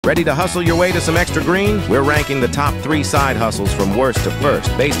Ready to hustle your way to some extra green? We're ranking the top 3 side hustles from worst to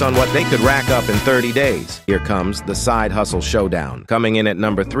first, based on what they could rack up in 30 days. Here comes the Side Hustle Showdown. Coming in at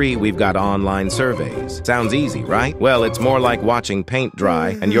number 3, we've got online surveys. Sounds easy, right? Well, it's more like watching paint dry,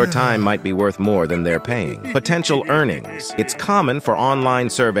 and your time might be worth more than they're paying. Potential earnings. It's common for online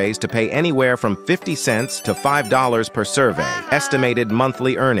surveys to pay anywhere from 50 cents to $5 per survey. Estimated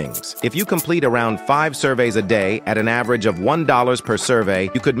monthly earnings. If you complete around 5 surveys a day at an average of $1 per survey,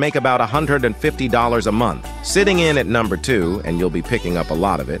 you could make about $150 a month. Sitting in at number 2, and you'll be picking up a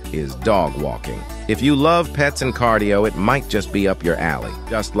lot of it, is dog walking. If you love pets and cardio, it might just be up your alley.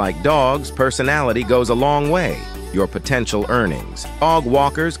 Just like dogs, personality goes a long way. Your potential earnings. Dog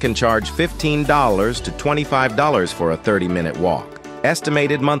walkers can charge $15 to $25 for a 30-minute walk.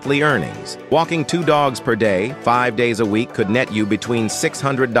 Estimated monthly earnings. Walking 2 dogs per day, 5 days a week could net you between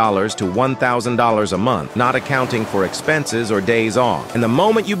 $600 to $1,000 a month, not accounting for expenses or days off. And the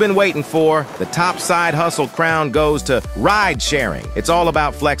moment you've been waiting for, the top side hustle crown goes to ride sharing. It's all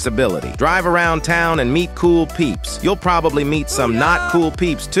about flexibility. Drive around town and meet cool peeps. You'll probably meet some not cool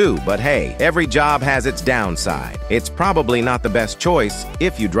peeps too, but hey, every job has its downside. It's probably not the best choice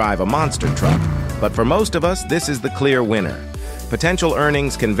if you drive a monster truck. But for most of us, this is the clear winner. Potential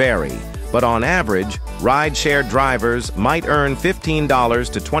earnings can vary, but on average, ride-share drivers might earn $15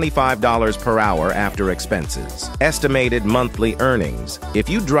 to $25 per hour after expenses. Estimated monthly earnings. If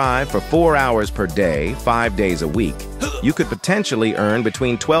you drive for 4 hours per day, 5 days a week, you could potentially earn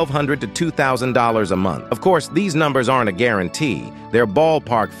between $1,200 to $2,000 a month. Of course, these numbers aren't a guarantee. They're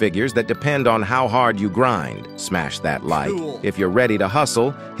ballpark figures that depend on how hard you grind. Smash that like. If you're ready to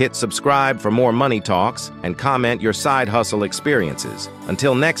hustle, hit subscribe for more money talks and comment your side hustle experiences.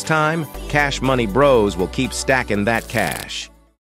 Until next time, Cash Money Bros will keep stacking that cash.